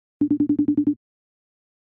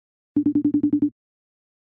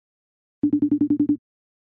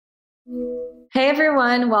Hey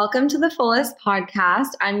everyone, welcome to the Fullest podcast.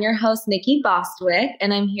 I'm your host, Nikki Bostwick,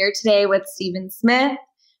 and I'm here today with Stephen Smith,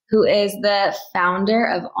 who is the founder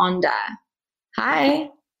of Onda. Hi.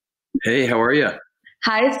 Hey, how are you?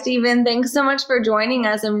 Hi, Stephen. Thanks so much for joining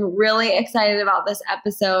us. I'm really excited about this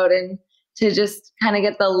episode and to just kind of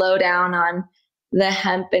get the lowdown on the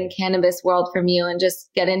hemp and cannabis world from you and just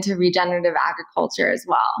get into regenerative agriculture as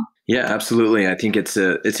well. Yeah, absolutely. I think it's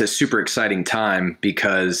a super exciting time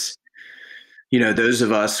because, those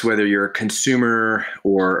of us, whether you're a consumer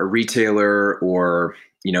or a retailer or,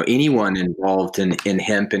 anyone involved in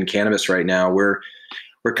hemp and cannabis right now, we're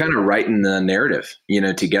kind of writing the narrative,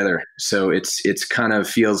 together. So it's kind of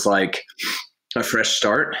feels like a fresh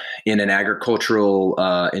start in an agricultural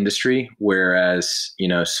industry, whereas,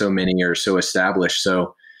 so many are so established.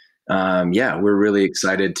 So we're really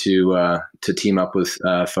excited to team up with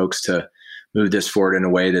folks to move this forward in a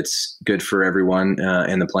way that's good for everyone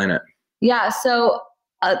and the planet. Yeah. So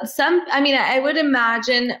I would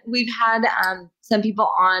imagine we've had some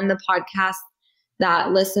people on the podcast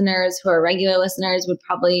that listeners who are regular listeners would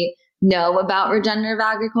probably know about regenerative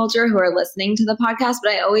agriculture who are listening to the podcast.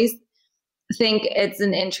 But I always think it's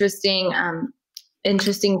an interesting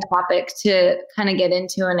topic to kind of get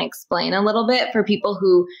into and explain a little bit for people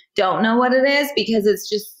who don't know what it is, because it's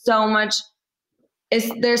just so much,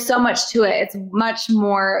 there's so much to it. It's much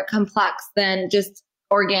more complex than just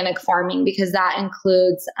organic farming, because that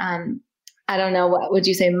includes, I don't know, what would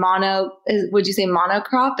you say, would you say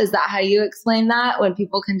monocrop? Is that how you explain that, when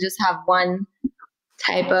people can just have one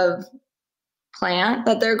type of plant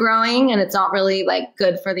that they're growing and it's not really like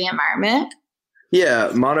good for the environment? Yeah,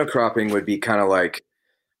 monocropping would be kind of like,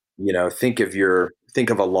 think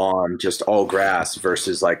of a lawn, just all grass,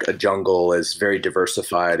 versus like a jungle is very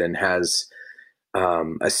diversified and has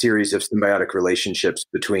a series of symbiotic relationships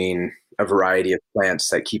between a variety of plants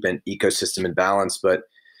that keep an ecosystem in balance. But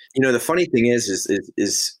the funny thing is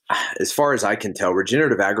as far as I can tell,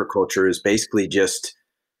 regenerative agriculture is basically just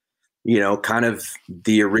kind of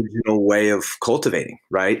the original way of cultivating,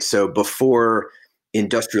 right? So before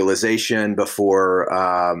industrialization, before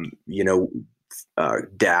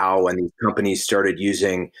Dow and these companies started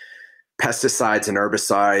using pesticides and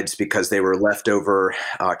herbicides because they were leftover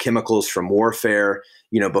chemicals from warfare.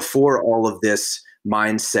 Before all of this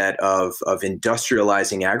mindset of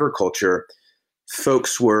industrializing agriculture,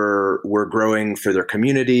 folks were growing for their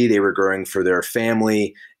community, they were growing for their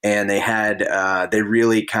family, and they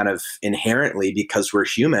really kind of inherently, because we're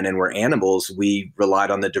human and we're animals, we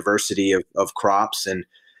relied on the diversity of crops and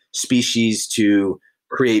species to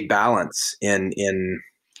create balance in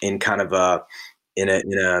kind of a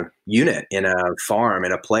unit, in a farm,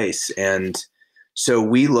 in a place. And so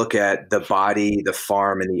we look at the body, the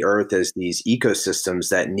farm, and the earth as these ecosystems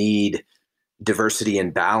that need diversity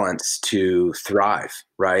and balance to thrive,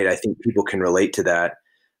 right? I think people can relate to that.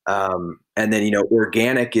 And then,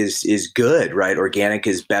 organic is good, right? Organic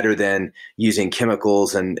is better than using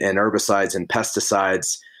chemicals and herbicides and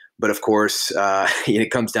pesticides. But of course,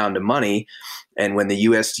 it comes down to money. And when the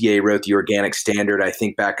USDA wrote the organic standard, I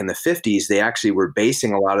think back in the 50s, they actually were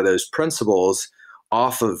basing a lot of those principles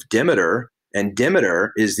off of Demeter. And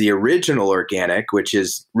Demeter is the original organic, which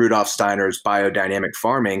is Rudolf Steiner's biodynamic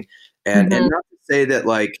farming. And not to say that,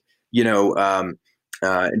 like,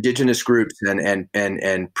 indigenous groups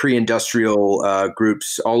and pre-industrial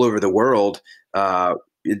groups all over the world,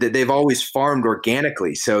 they've always farmed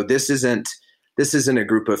organically. So this isn't a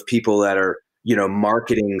group of people that are,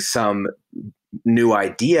 marketing some new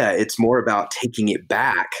idea. It's more about taking it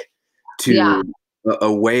back to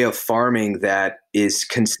a way of farming that is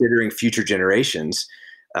considering future generations,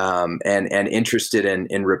 and interested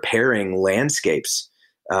in repairing landscapes.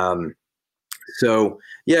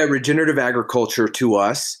 Regenerative agriculture to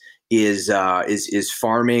us is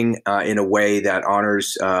farming in a way that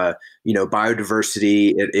honors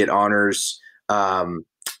biodiversity. It honors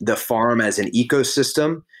the farm as an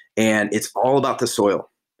ecosystem, and it's all about the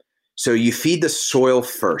soil. So you feed the soil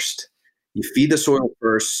first. You feed the soil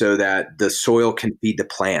first so that the soil can feed the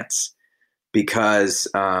plants, because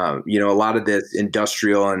a lot of this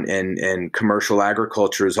industrial and commercial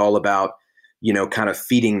agriculture is all about kind of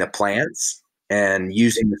feeding the plants and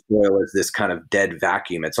using the soil as this kind of dead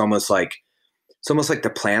vacuum. It's almost like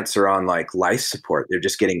the plants are on like life support. They're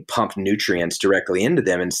just getting pumped nutrients directly into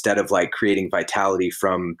them instead of like creating vitality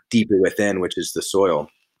from deeper within, which is the soil.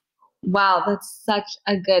 Wow, that's such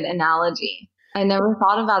a good analogy. I never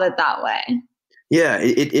thought about it that way. Yeah,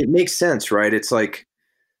 it makes sense, right? It's like,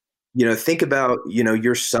 think about,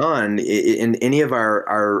 your son in any of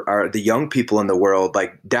our the young people in the world,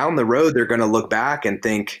 like down the road, they're going to look back and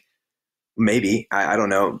think, maybe, I don't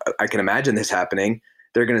know. I can imagine this happening.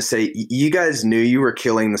 They're going to say, you guys knew you were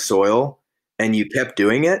killing the soil and you kept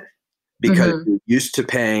doing it because you're used to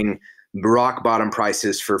paying rock bottom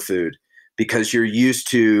prices for food, because you're used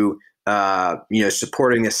to,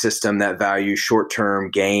 supporting a system that values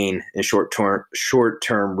short-term gain and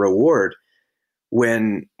short-term reward,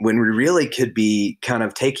 when we really could be kind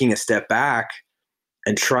of taking a step back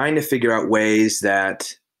and trying to figure out ways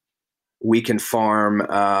that we can farm,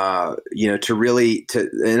 and our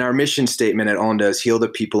mission statement at Onda is heal the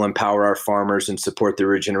people, empower our farmers, and support the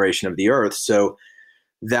regeneration of the earth. So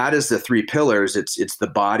that is the three pillars. It's the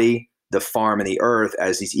body, the farm, and the earth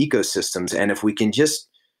as these ecosystems. And if we can just,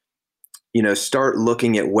 start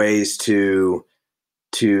looking at ways to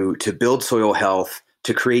build soil health,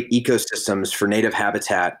 to create ecosystems for native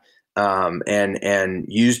habitat, and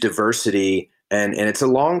use diversity. And it's a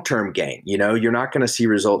long-term gain. You're not going to see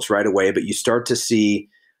results right away, but you start to see,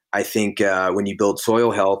 I think, when you build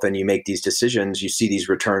soil health and you make these decisions, you see these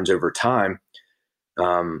returns over time.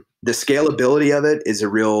 The scalability of it is a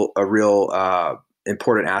real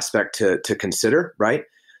important aspect to consider, right?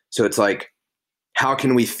 So it's like, how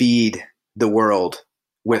can we feed the world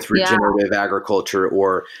with regenerative agriculture,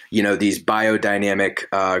 or these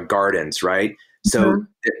biodynamic gardens, right? So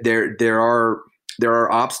there are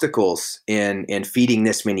obstacles in feeding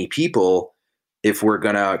this many people if we're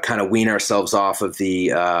going to kind of wean ourselves off of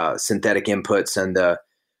the synthetic inputs and the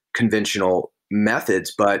conventional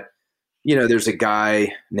methods. But there's a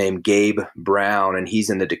guy named Gabe Brown, and he's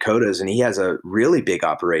in the Dakotas, and he has a really big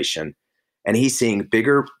operation, and he's seeing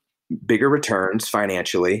bigger returns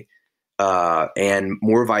financially, and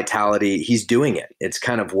more vitality. He's doing it. It's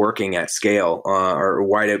kind of working at scale, or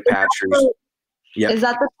whiteout pastures. Yeah. Is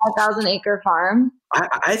that the 5,000 acre farm?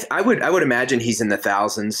 I would imagine he's in the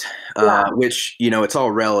thousands, which, it's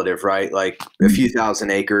all relative, right? Like a few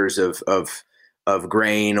thousand acres of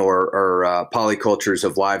grain or polycultures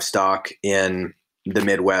of livestock in the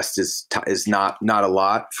Midwest is not a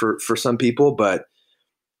lot for some people. But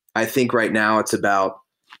I think right now it's about,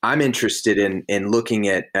 I'm interested in looking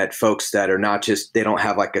at folks that are not just, they don't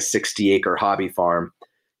have like a 60 acre hobby farm.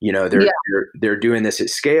 They're doing this at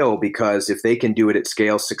scale, because if they can do it at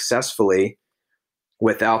scale successfully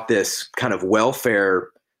without this kind of welfare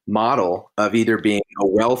model of either being a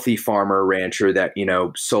wealthy farmer rancher that,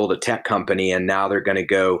 sold a tech company and now they're going to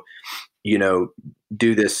go,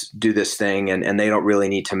 do this thing, and they don't really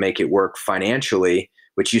need to make it work financially,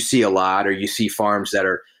 which you see a lot, or you see farms that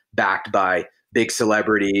are backed by big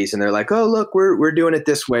celebrities and they're like, oh, look, we're doing it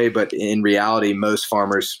this way. But in reality, most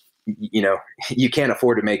farmers, you can't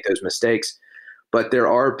afford to make those mistakes. But there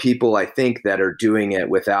are people, I think, that are doing it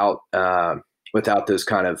without those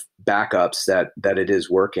kind of backups that it is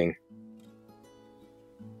working.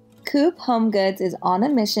 Coop Home Goods is on a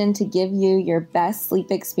mission to give you your best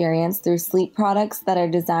sleep experience through sleep products that are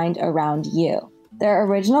designed around you. Their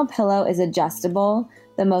original pillow is adjustable,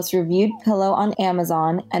 the most reviewed pillow on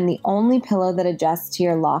Amazon, and the only pillow that adjusts to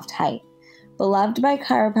your loft height. Beloved by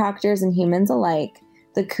chiropractors and humans alike,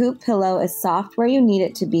 the Coop pillow is soft where you need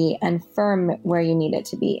it to be and firm where you need it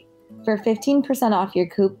to be. For 15% off your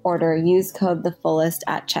Coop order, use code TheFullest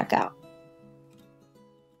at checkout.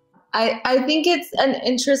 I think it's an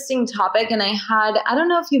interesting topic, and I don't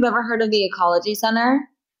know if you've ever heard of the Ecology Center.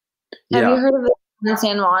 Have you heard of it in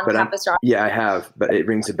San Juan, Capistrano? Yeah, I have, but it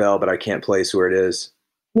rings a bell, but I can't place where it is.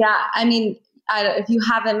 Yeah, I mean, if you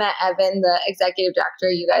haven't met Evan, the executive director,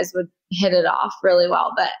 you guys would hit it off really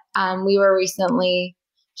well. But we were recently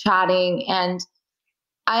chatting, and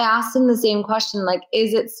I asked him the same question, like,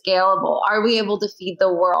 is it scalable? Are we able to feed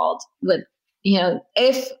the world with,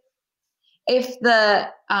 if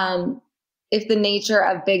the nature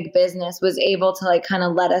of big business was able to like kind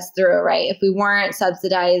of let us through, right? If we weren't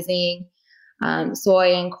subsidizing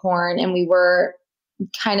soy and corn, and we were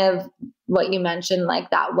kind of what you mentioned, like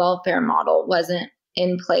that welfare model wasn't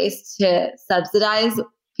in place to subsidize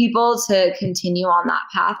people to continue on that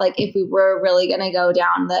path. Like if we were really going to go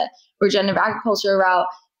down the regenerative agriculture route,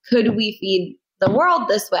 could we feed the world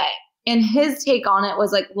this way? And his take on it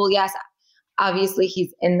was like, well, yes, obviously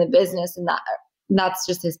he's in the business, and that's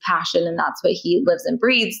just his passion, and that's what he lives and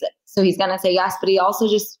breathes. So he's going to say yes, but he also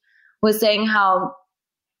just was saying how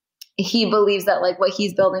he believes that like what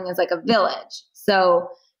he's building is like a village. So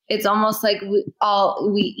it's almost like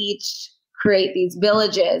we each create these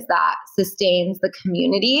villages that sustains the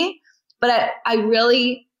community. But I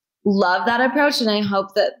really love that approach. And I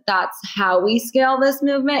hope that that's how we scale this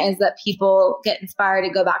movement, is that people get inspired to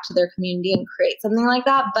go back to their community and create something like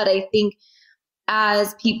that. But I think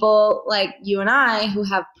as people like you and I who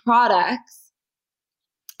have products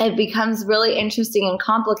it becomes really interesting and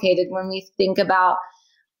complicated when we think about,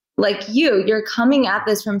 like, you're coming at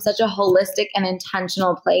this from such a holistic and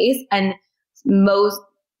intentional place. And no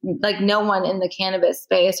one in the cannabis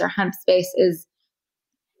space or hemp space is,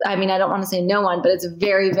 I mean, I don't want to say no one, but it's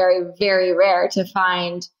very, very, very rare to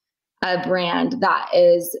find a brand that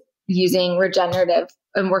is using regenerative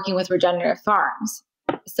and working with regenerative farms.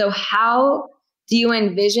 So how do you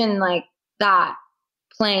envision like that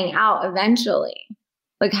playing out eventually?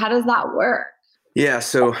 Like, how does that work? Yeah,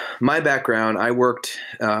 so my background, I worked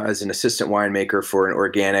as an assistant winemaker for an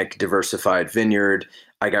organic diversified vineyard.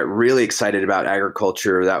 I got really excited about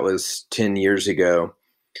agriculture. That was 10 years ago.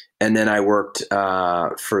 And then I worked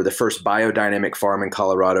for the first biodynamic farm in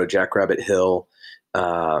Colorado, Jackrabbit Hill,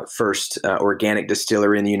 first organic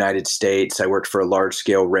distillery in the United States. I worked for a large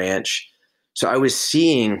scale ranch. So I was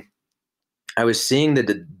seeing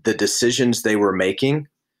the decisions they were making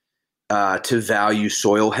to value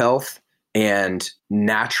soil health and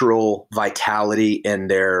natural vitality in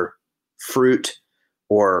their fruit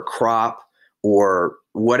or crop or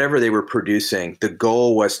whatever they were producing. The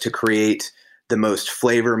goal was to create the most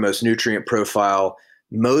flavor, most nutrient profile,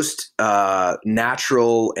 most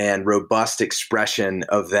natural and robust expression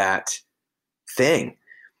of that thing.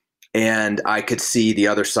 And I could see the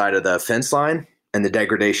other side of the fence line and the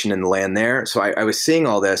degradation in the land there. So I was seeing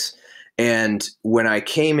all this. And when I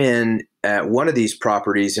came in at one of these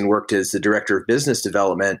properties and worked as the director of business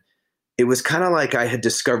development, it was kind of like I had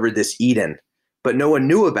discovered this Eden, but no one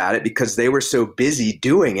knew about it because they were so busy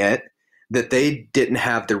doing it that they didn't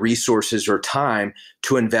have the resources or time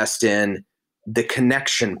to invest in the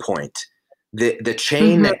connection point, the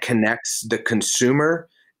chain that connects the consumer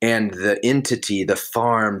and the entity, the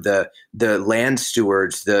farm, the land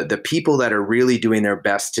stewards, the people that are really doing their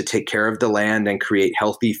best to take care of the land and create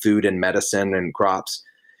healthy food and medicine and crops.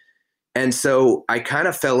 And so I kind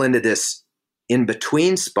of fell into this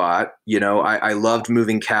in-between spot. You know, I loved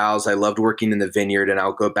moving cows. I loved working in the vineyard, and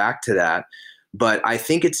I'll go back to that. But I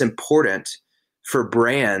think it's important for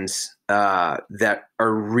brands that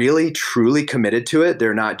are really, truly committed to it.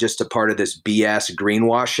 They're not just a part of this BS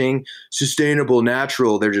greenwashing, sustainable,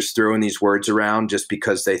 natural. They're just throwing these words around just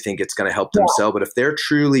because they think it's going to help them sell. But if they're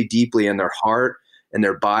truly deeply in their heart and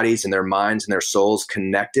their bodies and their minds and their souls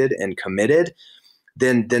connected and committed,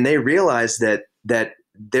 then they realize that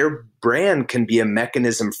their brand can be a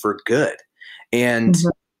mechanism for good. And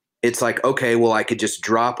it's like, okay, well, I could just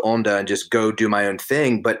drop Onda and just go do my own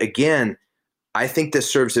thing. But again, I think this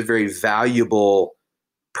serves a very valuable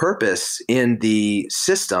purpose in the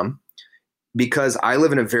system because I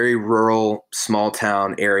live in a very rural, small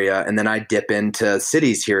town area, and then I dip into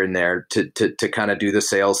cities here and there to kind of do the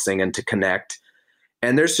sales thing and to connect.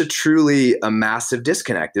 And there's a massive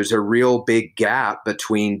disconnect. There's a real big gap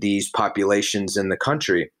between these populations in the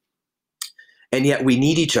country. And yet we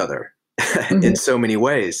need each other in so many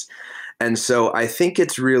ways. And so I think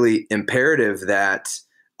it's really imperative that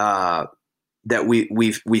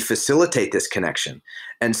we facilitate this connection.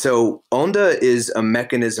 And so Onda is a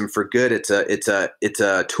mechanism for good. It's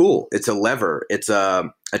a tool. It's a lever. It's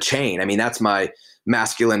a chain. I mean, that's my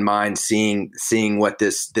masculine mind seeing what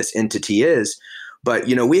this entity is. But,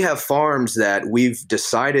 you know, we have farms that we've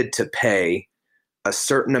decided to pay a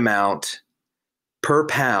certain amount per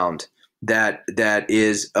pound that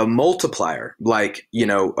is a multiplier, like, you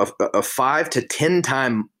know, a 5 to 10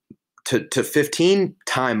 time to 15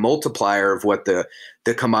 time multiplier of what the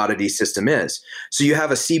commodity system is. So you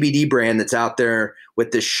have a CBD brand that's out there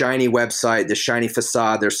with this shiny website, this shiny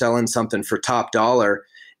facade. They're selling something for top dollar,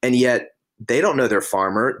 and yet they don't know their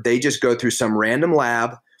farmer. They just go through some random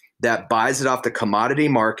lab that buys it off the commodity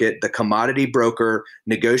market. The commodity broker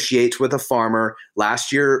negotiates with a farmer.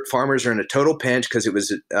 Last year, farmers are in a total pinch because it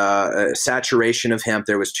was a saturation of hemp.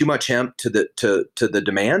 There was too much hemp to the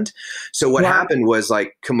demand. So what happened was,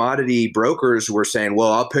 like, commodity brokers were saying,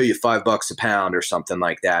 well, I'll pay you $5 a pound or something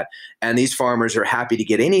like that. And these farmers are happy to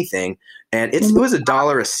get anything. And it was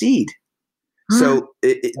 $1 a seed. So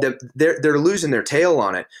they're losing their tail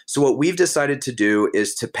on it. So what we've decided to do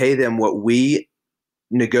is to pay them what we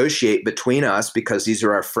negotiate between us, because these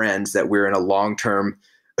are our friends that we're in a long-term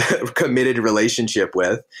committed relationship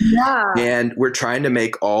with. Yeah. And we're trying to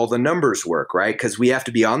make all the numbers work, right? Because we have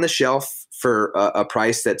to be on the shelf for a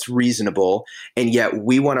price that's reasonable. And yet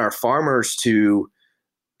we want our farmers to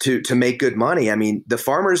make good money. I mean, the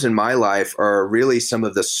farmers in my life are really some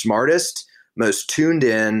of the smartest, most tuned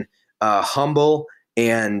in, humble,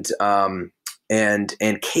 and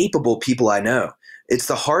capable people I know. It's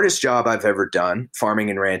the hardest job I've ever done, farming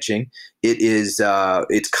and ranching.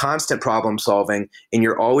 It's constant problem solving, and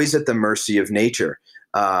you're always at the mercy of nature.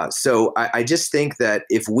 So I just think that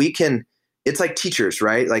if we can, it's like teachers,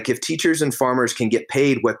 right? Like if teachers and farmers can get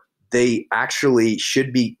paid what they actually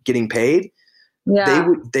should be getting paid, Yeah.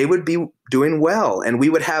 they would be doing well, and we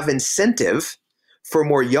would have incentive for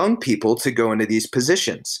more young people to go into these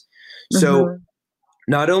positions. So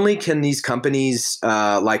not only can these companies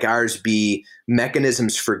like ours be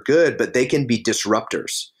mechanisms for good, but they can be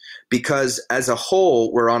disruptors, because as a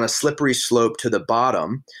whole, we're on a slippery slope to the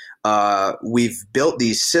bottom. We've built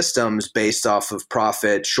these systems based off of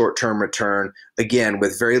profit, short-term return, again,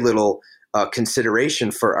 with very little consideration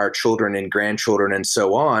for our children and grandchildren and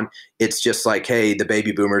so on. It's just like, hey, the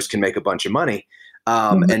baby boomers can make a bunch of money.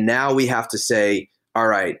 And now we have to say, all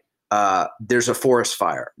right, there's a forest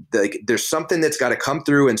fire. There's something that's got to come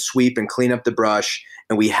through and sweep and clean up the brush,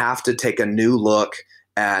 and we have to take a new look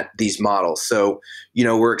at these models. So,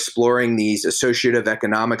 we're exploring these associative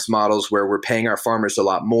economics models where we're paying our farmers a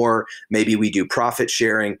lot more. Maybe we do profit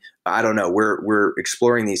sharing. I don't know. We're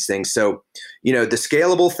exploring these things. So, the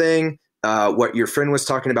scalable thing, what your friend was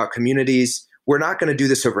talking about, communities, we're not going to do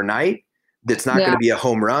this overnight. It's not going to be a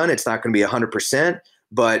home run. It's not going to be 100%.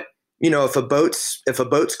 But if a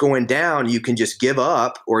boat's going down, you can just give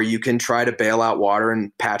up, or you can try to bail out water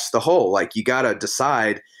and patch the hole. Like, you got to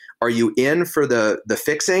decide: are you in for the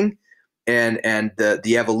fixing and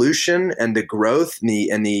the evolution and the growth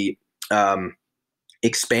and the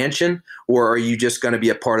expansion, or are you just going to be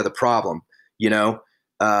a part of the problem?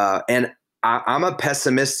 And I'm a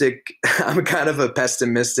pessimistic. I'm kind of a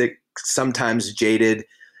pessimistic, sometimes jaded.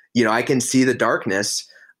 I can see the darkness,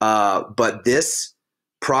 but this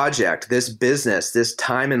project, this business, this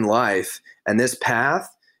time in life, and this path,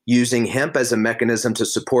 using hemp as a mechanism to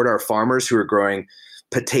support our farmers who are growing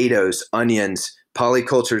potatoes, onions,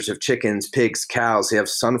 polycultures of chickens, pigs, cows. They have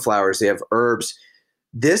sunflowers, they have herbs.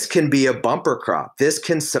 This can be a bumper crop. This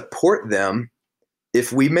can support them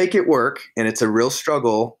if we make it work. And it's a real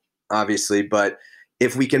struggle, obviously, but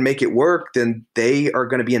if we can make it work, then they are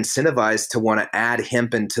going to be incentivized to want to add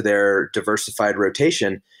hemp into their diversified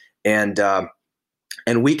rotation. And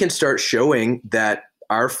we can start showing that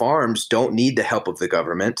our farms don't need the help of the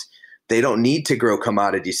government. They don't need to grow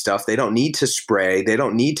commodity stuff. They don't need to spray. They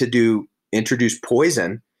don't need to introduce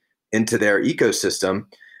poison into their ecosystem,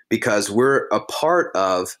 because we're a part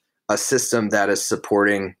of a system that is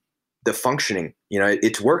supporting the functioning.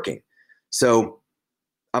 It's working. So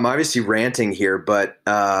I'm obviously ranting here, but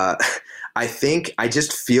I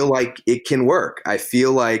just feel like it can work. I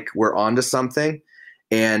feel like we're onto something,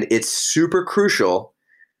 and it's super crucial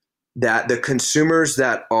that the consumers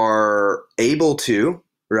that are able to,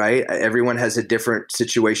 right? Everyone has a different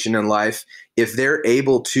situation in life. If they're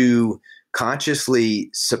able to consciously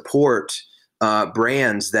support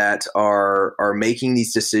brands that are making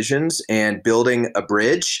these decisions and building a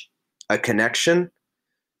bridge, a connection,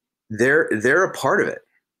 they're a part of it.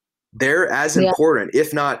 They're as important,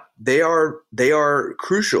 if not, they are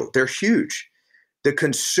crucial. They're huge. The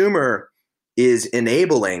consumer is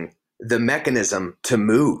enabling the mechanism to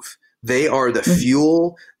move. They are the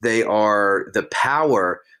fuel. They are the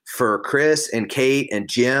power for Chris and Kate and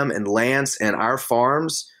Jim and Lance and our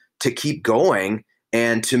farms to keep going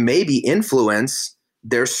and to maybe influence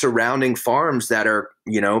their surrounding farms that are,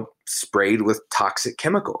 sprayed with toxic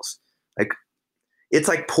chemicals. Like, it's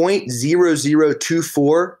like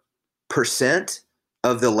 0.0024%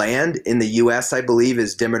 of the land in the US, I believe,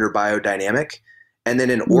 is Demeter biodynamic. And then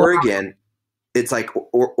in Oregon, it's like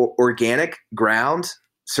organic ground,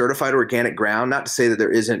 certified organic ground. Not to say that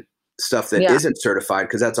there isn't stuff that isn't certified,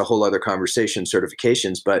 because that's a whole other conversation,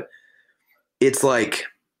 certifications, but it's like,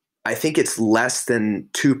 I think it's less than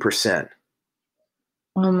 2%.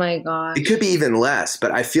 Oh my gosh. It could be even less,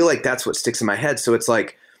 but I feel like that's what sticks in my head. So it's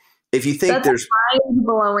like, if you think that's mind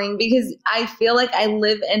blowing, because I feel like I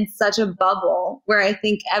live in such a bubble where I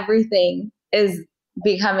think everything is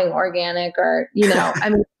becoming organic, or, I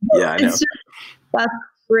mean, yeah, I know. That's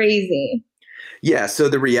crazy. Yeah. So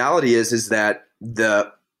the reality is that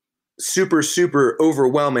the super, super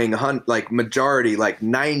overwhelming, majority,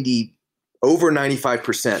 over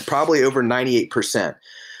 95%, probably over 98%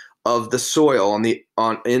 of the soil in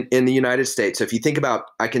the United States. So if you think about,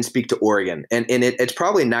 I can speak to Oregon, and it's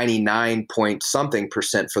probably 99 point something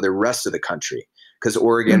percent for the rest of the country, because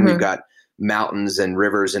Oregon, we've got mountains and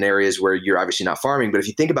rivers and areas where you're obviously not farming. But if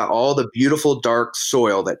you think about all the beautiful dark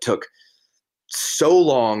soil that took so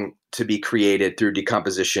long to be created through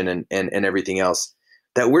decomposition and everything else,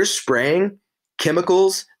 that we're spraying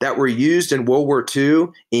chemicals that were used in World War II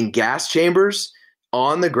in gas chambers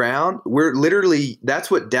on the ground. We're literally, that's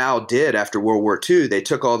what Dow did after World War II. They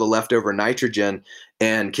took all the leftover nitrogen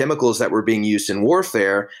and chemicals that were being used in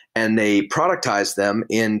warfare, and they productized them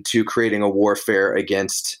into creating a warfare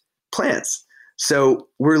against plants. So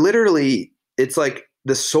we're literally, it's like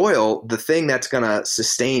the soil, the thing that's going to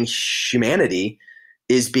sustain humanity,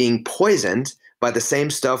 is being poisoned by the same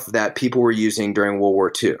stuff that people were using during World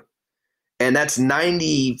War II. And that's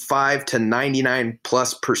 95 to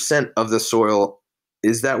 99+% of the soil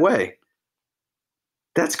is that way.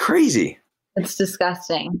 That's crazy. It's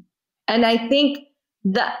disgusting. And I think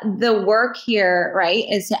the work here, right,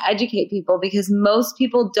 is to educate people, because most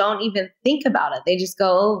people don't even think about it. They just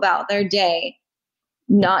go about their day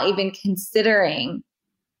not even considering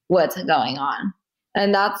what's going on.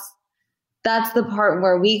 And that's the part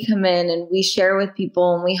where we come in and we share with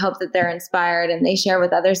people, and we hope that they're inspired and they share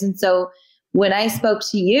with others. And so when I spoke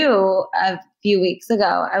to you a few weeks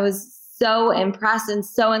ago, I was so impressed and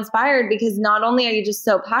so inspired, because not only are you just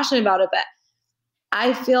so passionate about it, but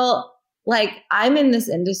I feel like I'm in this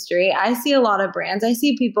industry. I see a lot of brands. I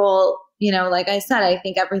see people, like I said, I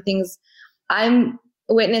think I'm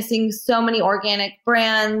witnessing so many organic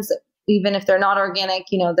brands, even if they're not organic,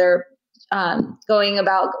 they're going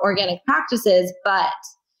about organic practices. But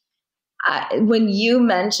when you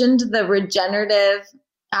mentioned the regenerative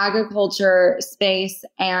agriculture space,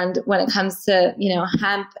 and when it comes to,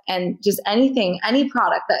 hemp and just anything, any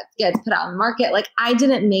product that gets put out in the market, like I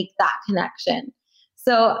didn't make that connection.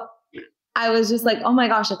 So I was just like, oh my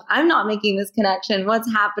gosh, if I'm not making this connection,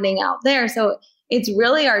 what's happening out there? So it's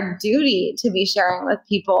really our duty to be sharing with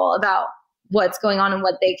people about what's going on and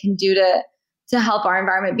what they can do to help our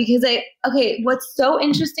environment. Because what's so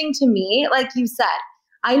interesting to me, like you said,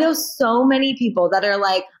 I know so many people that are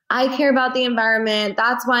like, I care about the environment,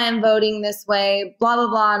 that's why I'm voting this way, blah, blah,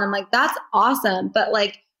 blah. And I'm like, that's awesome. But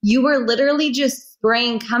like, you were literally just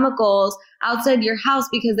spraying chemicals outside your house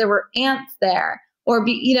because there were ants there. Or,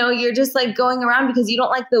 you're just like going around because you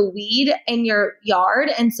don't like the weed in your yard.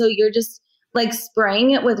 And so you're just like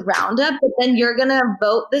spraying it with Roundup, but then you're going to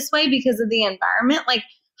vote this way because of the environment. Like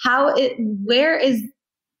how is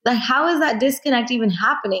that disconnect even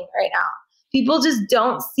happening right now? People just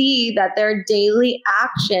don't see that their daily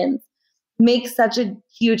actions make such a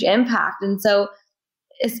huge impact. And so,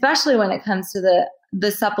 especially when it comes to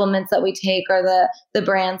the supplements that we take or the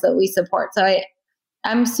brands that we support. So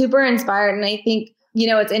I'm super inspired. And I think,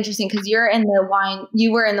 it's interesting because you were in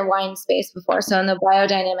the wine space before. So in the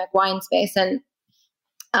biodynamic wine space and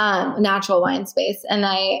natural wine space. And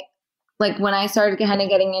when I started kind of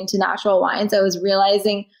getting into natural wines, I was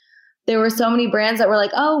realizing there were so many brands that were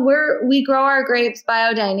like, oh, we grow our grapes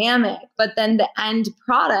biodynamic, but then the end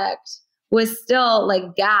product was still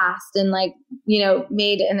like gassed and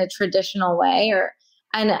made in a traditional way.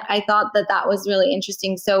 And I thought that was really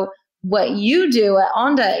interesting. So what you do at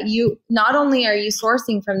Onda, you not only are you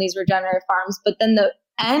sourcing from these regenerative farms, but then the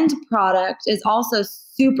end product is also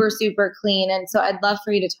super, super clean. And so I'd love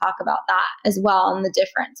for you to talk about that as well, and the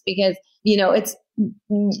difference, because, it's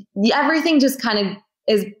everything just kind of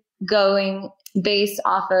is going based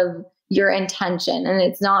off of your intention, and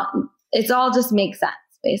it's all just makes sense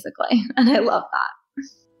basically. And I love that.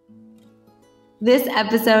 This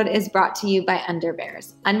episode is brought to you by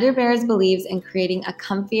Underbears. Underbears believes in creating a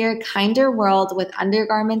comfier, kinder world with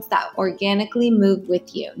undergarments that organically move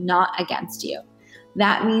with you, not against you.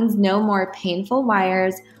 That means no more painful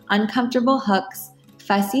wires, uncomfortable hooks,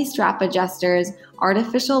 fussy strap adjusters,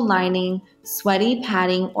 artificial lining, sweaty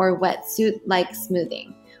padding, or wetsuit-like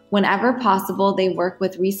smoothing. Whenever possible, they work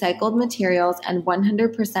with recycled materials and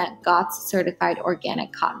 100% GOTS certified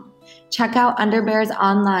organic cotton. Check out Underbears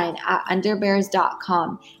online at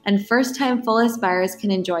underbears.com, and first-time Fullest buyers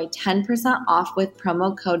can enjoy 10% off with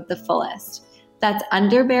promo code TheFullest. That's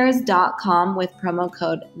underbears.com with promo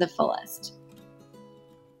code TheFullest.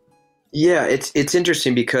 Yeah, it's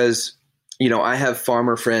interesting because, I have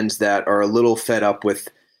farmer friends that are a little fed up with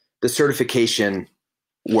the certification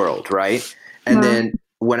world, right? And then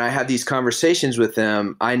when I have these conversations with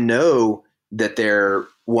them, I know that they're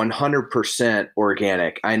 100%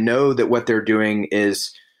 organic. I know that what they're doing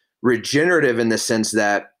is regenerative in the sense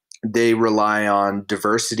that they rely on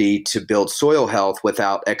diversity to build soil health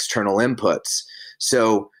without external inputs.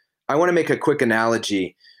 So I want to make a quick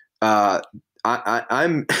analogy.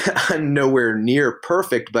 I'm nowhere near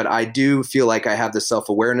perfect, but I do feel like I have the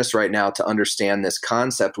self-awareness right now to understand this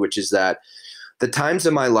concept, which is that the times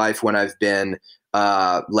in my life when I've been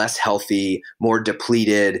less healthy, more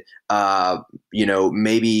depleted,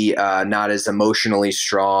 maybe not as emotionally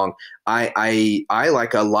strong, I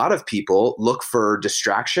like a lot of people look for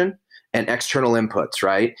distraction and external inputs,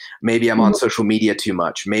 right? Maybe I'm on social media too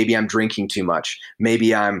much. Maybe I'm drinking too much.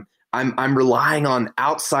 Maybe I'm relying on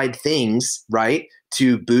outside things, right,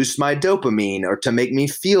 to boost my dopamine or to make me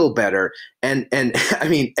feel better. And I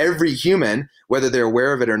mean, every human, whether they're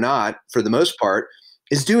aware of it or not, for the most part,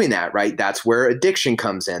 is doing that, right? That's where addiction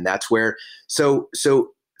comes in. That's where, so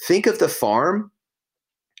think of the farm.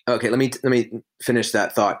 Okay, let me finish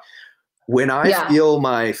that thought. When I feel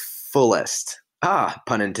my fullest,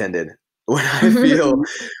 pun intended, when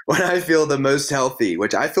I feel the most healthy,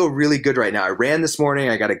 which I feel really good right now. I ran this morning.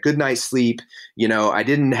 I got a good night's sleep. I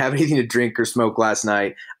didn't have anything to drink or smoke last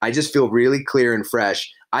night. I just feel really clear and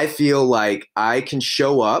fresh. I feel like I can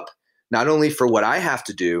show up not only for what I have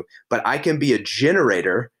to do, but I can be a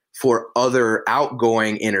generator for other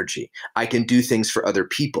outgoing energy. I can do things for other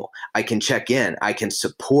people. I can check in. I can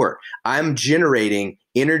support. I'm generating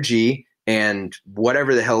energy and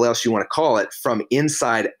whatever the hell else you want to call it from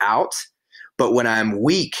inside out. But when I'm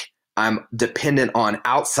weak, I'm dependent on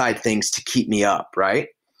outside things to keep me up, right?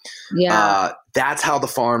 Yeah. That's how the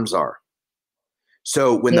farms are.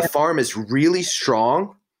 So when the farm is really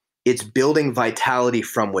strong, it's building vitality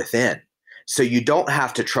from within. So you don't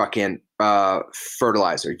have to truck in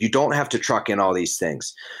fertilizer. You don't have to truck in all these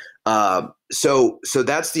things. So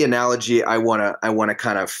that's the analogy I want to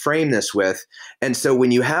kind of frame this with. And so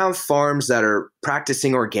when you have farms that are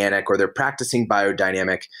practicing organic or they're practicing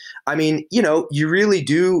biodynamic, I mean,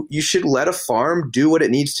 you should let a farm do what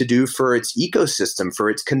it needs to do for its ecosystem, for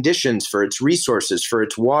its conditions, for its resources, for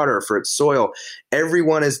its water, for its soil.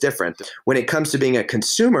 Everyone is different. When it comes to being a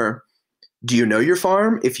consumer, do you know your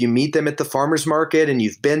farm? If you meet them at the farmer's market and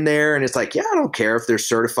you've been there and it's like, yeah, I don't care if they're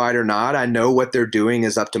certified or not. I know what they're doing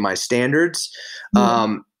is up to my standards.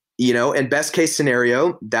 And best case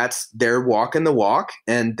scenario, they're walking the walk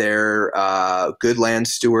and they're good land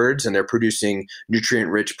stewards and they're producing nutrient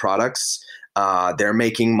rich products. They're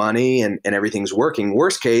making money and everything's working.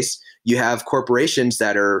 Worst case, you have corporations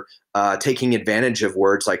that are taking advantage of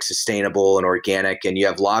words like sustainable and organic, and you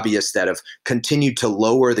have lobbyists that have continued to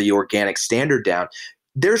lower the organic standard down.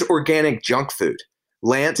 There's organic junk food.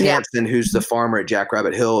 Lance Hansen, who's the farmer at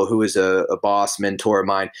Jackrabbit Hill, who is a boss mentor of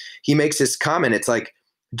mine, he makes this comment. It's like,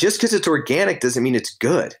 just because it's organic doesn't mean it's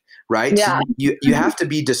good, right? Yeah. So you have to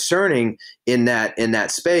be discerning in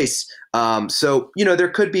that space. So there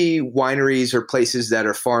could be wineries or places that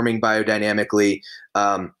are farming biodynamically,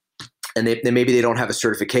 and maybe they don't have a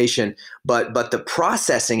certification, but the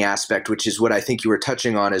processing aspect, which is what I think you were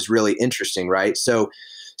touching on, is really interesting, right? So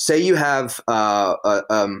say you have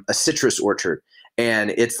a citrus orchard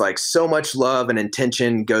and it's like so much love and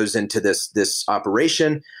intention goes into this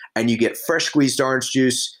operation, and you get fresh squeezed orange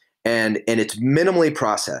juice and it's minimally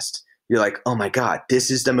processed. You're like, oh my God,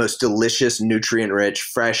 this is the most delicious, nutrient rich,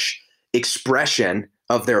 fresh expression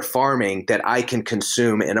of their farming that I can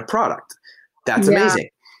consume in a product. That's amazing.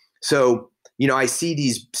 So, I see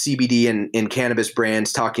these CBD and cannabis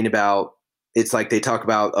brands talking about, it's like they talk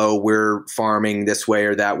about, oh, we're farming this way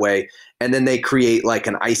or that way. And then they create like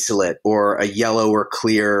an isolate or a yellow or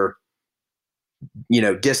clear,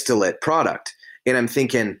 distillate product. And I'm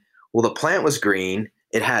thinking, well, the plant was green.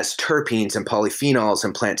 It has terpenes and polyphenols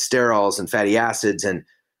and plant sterols and fatty acids and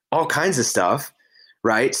all kinds of stuff,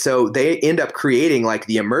 right? So they end up creating like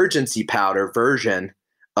the emergency powder version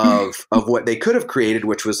of what they could have created,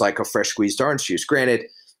 which was like a fresh squeezed orange juice. Granted,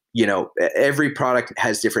 every product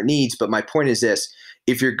has different needs, but my point is this: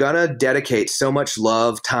 if you're going to dedicate so much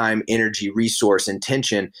love, time, energy, resource,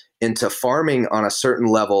 intention into farming on a certain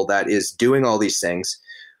level that is doing all these things,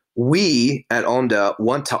 we at Onda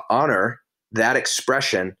want to honor that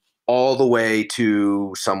expression all the way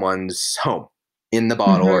to someone's home in the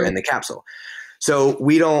bottle or in the capsule. So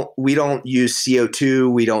we don't use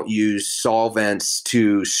CO2, we don't use solvents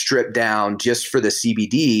to strip down just for the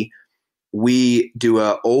CBD. We do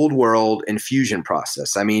a old world infusion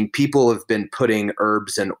process. I mean, people have been putting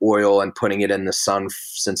herbs and oil and putting it in the sun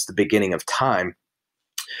since the beginning of time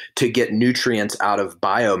to get nutrients out of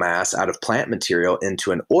biomass, out of plant material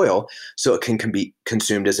into an oil so it can be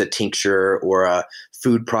consumed as a tincture or a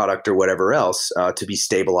food product or whatever else to be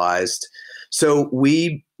stabilized. So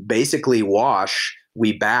we basically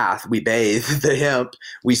we bathe the hemp,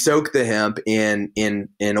 we soak the hemp in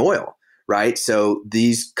oil, right? So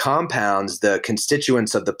these compounds, the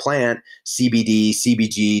constituents of the plant, CBD,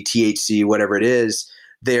 CBG, THC, whatever it is,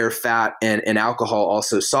 they're fat and alcohol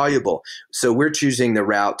also soluble. So we're choosing the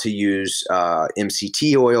route to use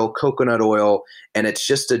MCT oil, coconut oil, and it's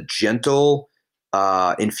just a gentle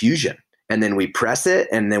infusion. And then we press it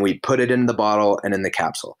and then we put it in the bottle and in the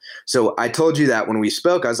capsule. So I told you that when we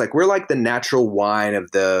spoke, I was like, we're like the natural wine of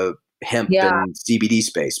the hemp and CBD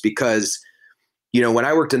space, because, when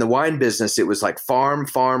I worked in the wine business, it was like farm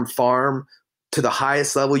to the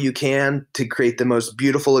highest level you can to create the most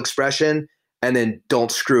beautiful expression. and then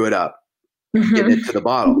don't screw it up getting it to the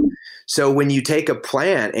bottle. So when you take a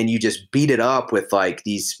plant and you just beat it up with like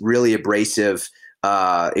these really abrasive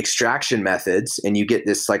extraction methods, and you get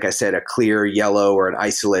this, like I said, a clear yellow or an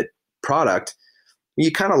isolate product,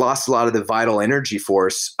 you kind of lost a lot of the vital energy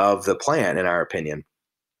force of the plant, in our opinion.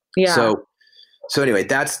 Yeah. So anyway,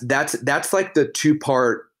 that's like the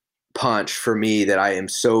 2-part punch for me that I am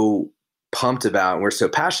so pumped about and we're so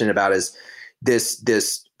passionate about is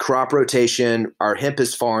this crop rotation. Our hemp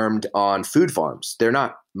is farmed on food farms. They're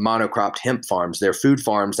not monocropped hemp farms. They're food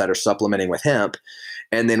farms that are supplementing with hemp.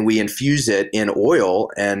 And then we infuse it in oil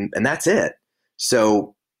and that's it.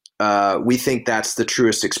 So we think that's the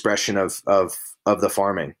truest expression of the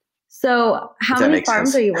farming. So how many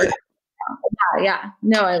farms are you working on? Yeah.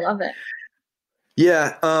 No, I love it.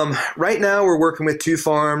 Yeah. Right now we're working with 2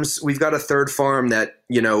 farms. We've got a 3rd farm that,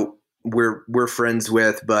 we're friends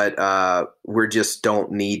with, but we just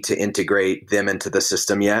don't need to integrate them into the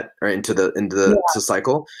system yet, or into the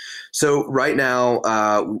cycle. So right now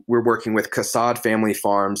we're working with Casad Family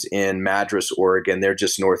Farms in Madras, Oregon. They're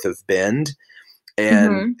just north of Bend.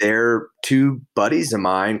 And they're 2 buddies of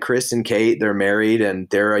mine, Chris and Kate. They're married and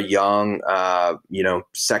they're a young,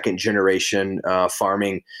 2nd generation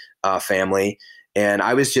farming family. And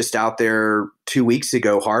I was just out there 2 weeks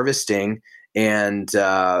ago harvesting and,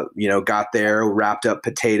 got there, wrapped up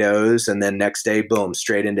potatoes, and then next day, boom,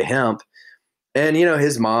 straight into hemp. And,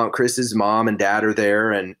 Chris's mom and dad are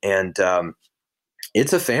there and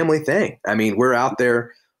it's a family thing. I mean, we're out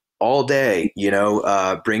there all day,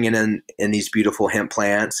 bringing in these beautiful hemp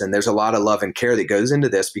plants. And there's a lot of love and care that goes into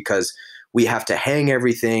this because we have to hang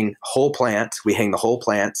everything whole plant. We hang the whole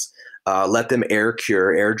plants, let them air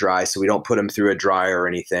dry. So we don't put them through a dryer or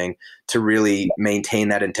anything to really maintain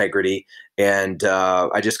that integrity. And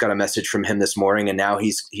I just got a message from him this morning and now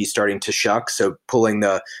he's starting to shuck. So pulling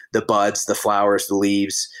the buds, the flowers, the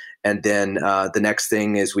leaves. And then the next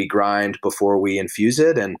thing is we grind before we infuse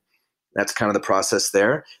it. And that's kind of the process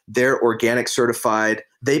there. They're organic certified.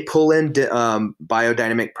 They pull in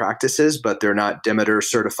biodynamic practices, but they're not Demeter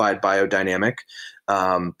certified biodynamic,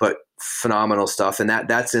 but phenomenal stuff. And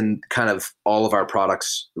that's in kind of all of our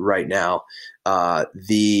products right now.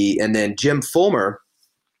 And then Jim Fulmer,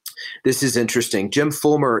 this is interesting. Jim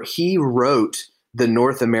Fulmer, he wrote the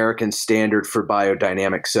North American standard for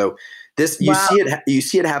biodynamic. So this, you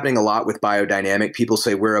see it happening a lot with biodynamic. People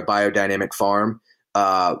say we're a biodynamic farm,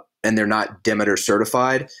 and they're not Demeter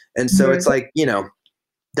certified. And so it's like,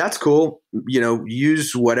 that's cool.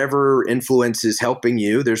 Use whatever influence is helping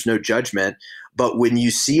you. There's no judgment. But when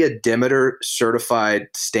you see a Demeter certified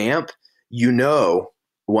stamp,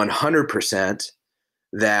 100%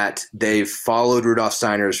 that they've followed Rudolf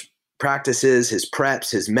Steiner's practices, his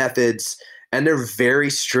preps, his methods, and they're very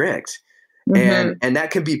strict. And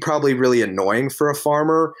that can be probably really annoying for a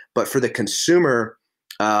farmer, but for the consumer,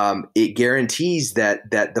 it guarantees that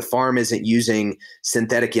the farm isn't using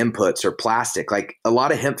synthetic inputs or plastic. Like a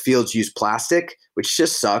lot of hemp fields use plastic, which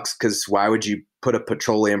just sucks because why would you put a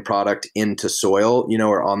petroleum product into soil,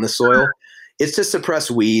 or on the soil? It's to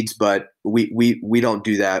suppress weeds, but we don't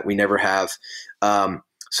do that. We never have.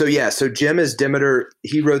 So Jim is Demeter.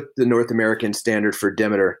 He wrote the North American standard for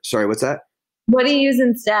Demeter. Sorry, what's that? What do you use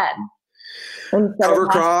instead? Cover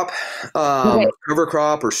crop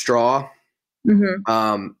or straw.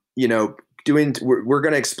 We're going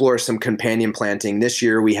to explore some companion planting. This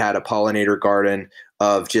year we had a pollinator garden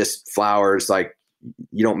of just flowers. Like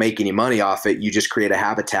you don't make any money off it. You just create a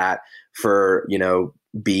habitat for,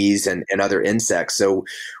 bees and other insects. So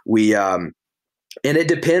we, and it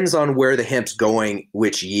depends on where the hemp's going,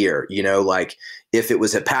 which year, like if it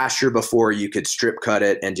was a pasture before, you could strip cut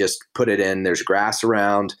it and just put it in, there's grass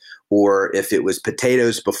around. Or if it was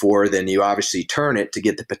potatoes before, then you obviously turn it to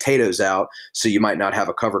get the potatoes out. So you might not have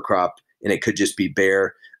a cover crop and it could just be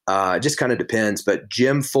bare. It just kind of depends. But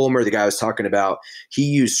Jim Fulmer, the guy I was talking about, he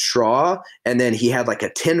used straw and then he had like a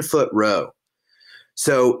 10-foot row.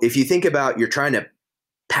 So if you think about you're trying to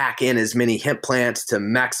pack in as many hemp plants to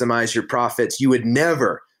maximize your profits, you would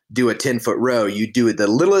never do a 10-foot row. You do the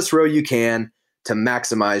littlest row you can to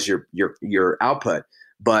maximize your output.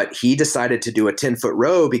 But he decided to do a 10-foot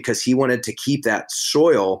row because he wanted to keep that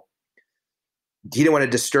soil. He didn't want to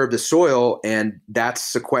disturb the soil, and that's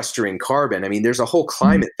sequestering carbon. I mean, there's a whole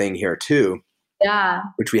climate thing here too,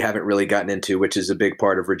 which we haven't really gotten into, which is a big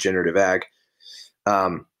part of regenerative ag.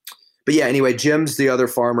 But yeah, anyway, Jim's the other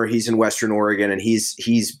farmer. He's in Western Oregon, and he's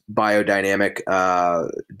biodynamic,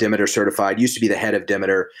 Demeter certified. Used to be the head of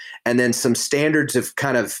Demeter, and then some standards have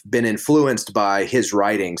kind of been influenced by his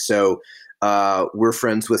writing. So we're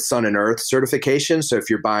friends with Sun and Earth certification. So if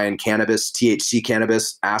you're buying cannabis, THC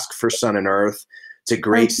cannabis, ask for Sun and Earth. It's a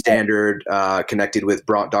great standard, connected with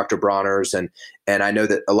Dr. Bronner's, and I know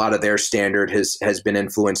that a lot of their standard has been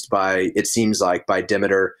influenced by, it seems like, by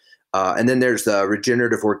Demeter. And then there's the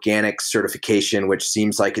regenerative organic certification, which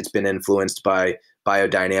seems like it's been influenced by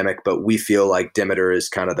biodynamic, but we feel like Demeter is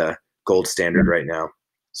kind of the gold standard right now.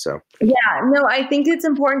 So yeah, no, I think it's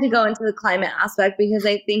important to go into the climate aspect, because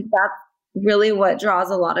I think that's really what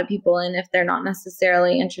draws a lot of people in if they're not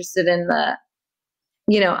necessarily interested in the,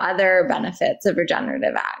 other benefits of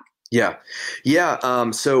regenerative ag. Yeah.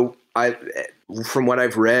 Yeah. So from what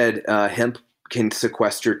I've read, hemp can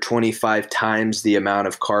sequester 25 times the amount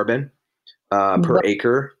of carbon per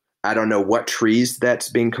acre. I don't know what trees that's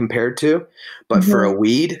being compared to, but for a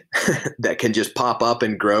weed that can just pop up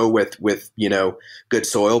and grow with good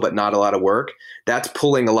soil, but not a lot of work, that's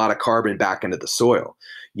pulling a lot of carbon back into the soil.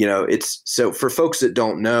 It's so, for folks that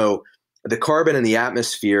don't know, the carbon in the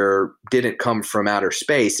atmosphere didn't come from outer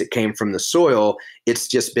space. It came from the soil. It's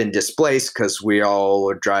just been displaced because we all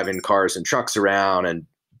are driving cars and trucks around and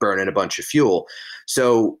burning a bunch of fuel.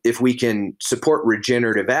 So if we can support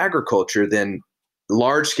regenerative agriculture, then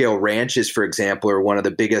large scale ranches, for example, are one of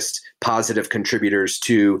the biggest positive contributors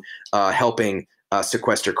to helping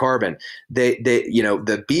sequester carbon.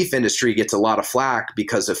 The beef industry gets a lot of flack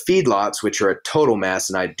because of feedlots, which are a total mess,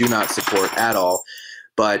 and I do not support at all.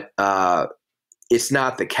 But it's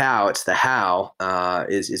not the cow, it's the how,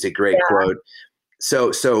 is a great quote.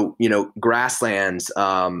 So grasslands,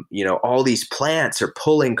 all these plants are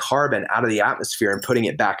pulling carbon out of the atmosphere and putting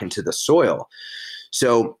it back into the soil.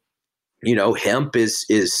 So, hemp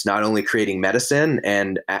is not only creating medicine,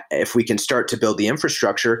 and if we can start to build the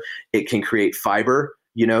infrastructure, it can create fiber.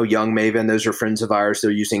 Young Maven, those are friends of ours.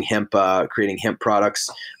 They're using hemp, creating hemp products,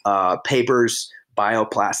 papers,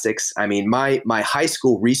 bioplastics. I mean, my high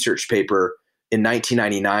school research paper in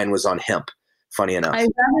 1999 was on hemp. Funny enough. I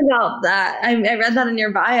read about that. I read that in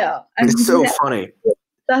your bio. It's so funny.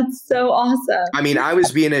 That's so awesome. I mean, I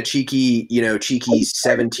was being a cheeky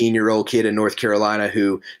 17-year-old kid in North Carolina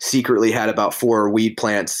who secretly had about 4 weed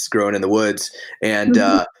plants growing in the woods. And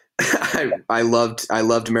I loved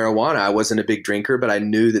marijuana. I wasn't a big drinker, but I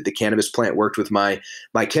knew that the cannabis plant worked with my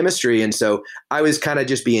chemistry. And so I was kind of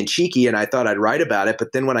just being cheeky, and I thought I'd write about it.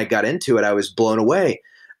 But then when I got into it, I was blown away.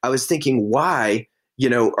 I was thinking, why,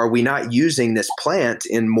 are we not using this plant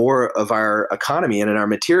in more of our economy and in our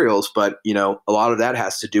materials? But, a lot of that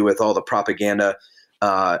has to do with all the propaganda,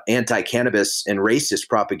 anti-cannabis and racist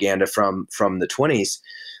propaganda from the 20s.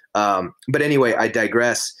 But anyway, I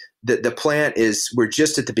digress. The plant we're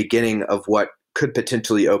just at the beginning of what could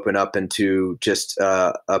potentially open up into just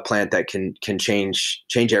a plant that can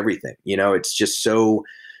change everything. It's just so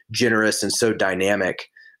generous and so dynamic.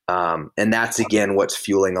 And that's, again, what's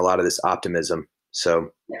fueling a lot of this optimism. So,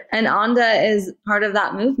 and Onda is part of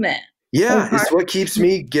that movement. Yeah, it's what keeps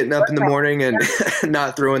me getting up in the morning and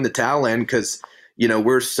not throwing the towel in, because,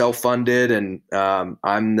 we're self-funded, and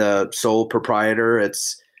I'm the sole proprietor.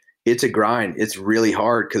 It's a grind. It's really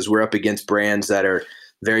hard because we're up against brands that are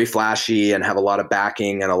very flashy and have a lot of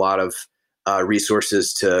backing and a lot of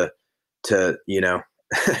resources to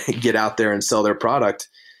get out there and sell their product.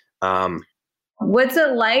 What's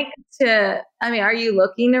it like are you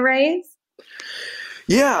looking to raise?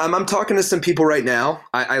 Yeah, I'm talking to some people right now.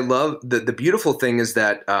 I love the beautiful thing is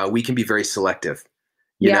that we can be very selective,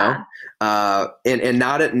 you know, and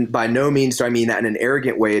not by no means do I mean that in an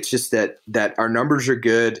arrogant way. It's just that our numbers are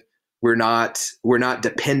good. We're not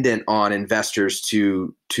dependent on investors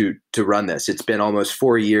to run this. It's been almost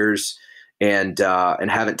 4 years and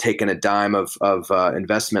haven't taken a dime of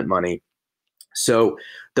investment money. So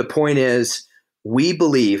the point is, I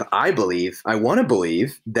want to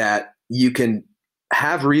believe that you can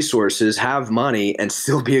have resources, have money, and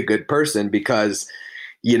still be a good person, because,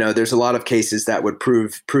 there's a lot of cases that would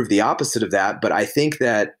prove the opposite of that. But I think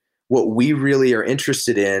that what we really are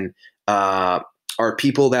interested in are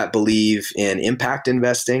people that believe in impact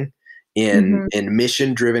investing, in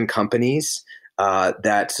mission-driven companies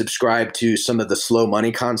that subscribe to some of the slow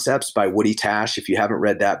money concepts by Woody Tash. If you haven't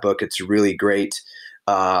read that book, it's a really great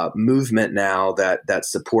movement now that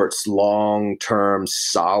supports long-term,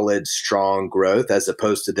 solid, strong growth, as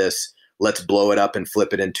opposed to this let's blow it up and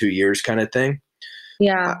flip it in 2 years kind of thing.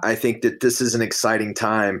 Yeah, I think that this is an exciting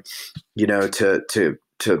time, to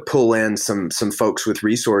pull in some folks with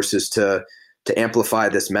resources to amplify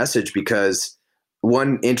this message, because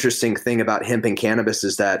one interesting thing about hemp and cannabis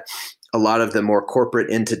is that a lot of the more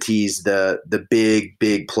corporate entities, the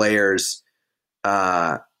big players,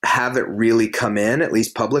 haven't really come in, at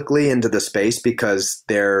least publicly, into the space because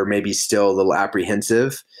they're maybe still a little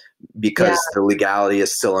apprehensive Yeah. because the legality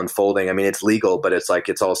is still unfolding. I mean, it's legal, but it's like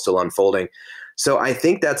it's all still unfolding. So I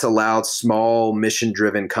think that's allowed small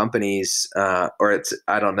mission-driven companies, or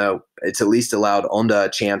I don't know, it's at least allowed Onda a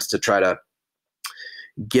chance to try to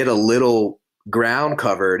get a little ground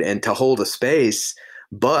covered and to hold a space.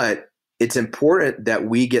 But it's important that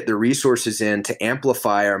we get the resources in to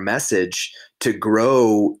amplify our message, to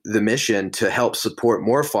grow the mission, to help support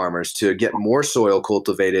more farmers, to get more soil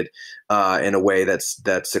cultivated in a way that's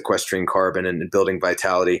sequestering carbon and building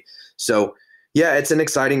vitality. So yeah, it's an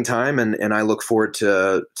exciting time, and I look forward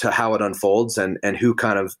to how it unfolds and who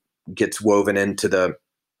kind of gets woven into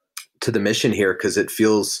the mission here, because it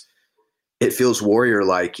feels warrior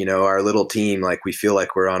like, our little team, like we feel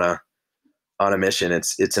like we're on a mission.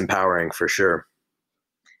 It's empowering for sure.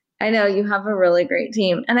 I know you have a really great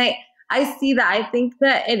team. And I see that. I think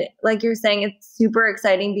that it, like you're saying, it's super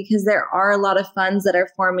exciting because there are a lot of funds that are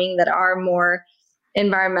forming that are more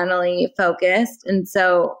environmentally focused. And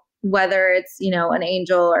so whether it's, an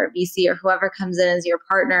angel or VC or whoever comes in as your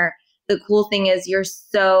partner, the cool thing is you're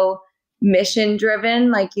so mission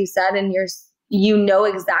driven, like you said, and you know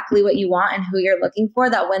exactly what you want and who you're looking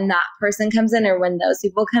for, that when that person comes in or when those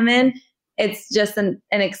people come in, it's just an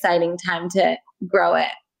exciting time to grow it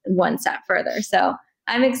one step further. So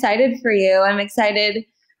I'm excited for you. I'm excited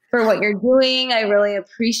for what you're doing. I really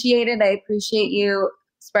appreciate it. I appreciate you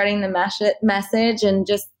spreading the message, and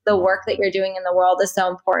just the work that you're doing in the world is so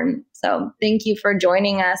important. So thank you for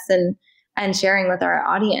joining us and sharing with our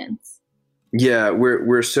audience. Yeah,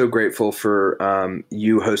 we're so grateful for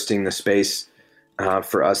you hosting the space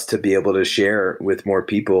for us to be able to share with more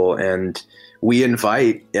people, and we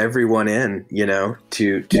invite everyone in,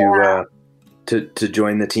 to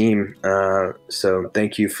join the team. So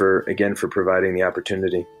thank you for providing the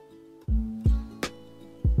opportunity.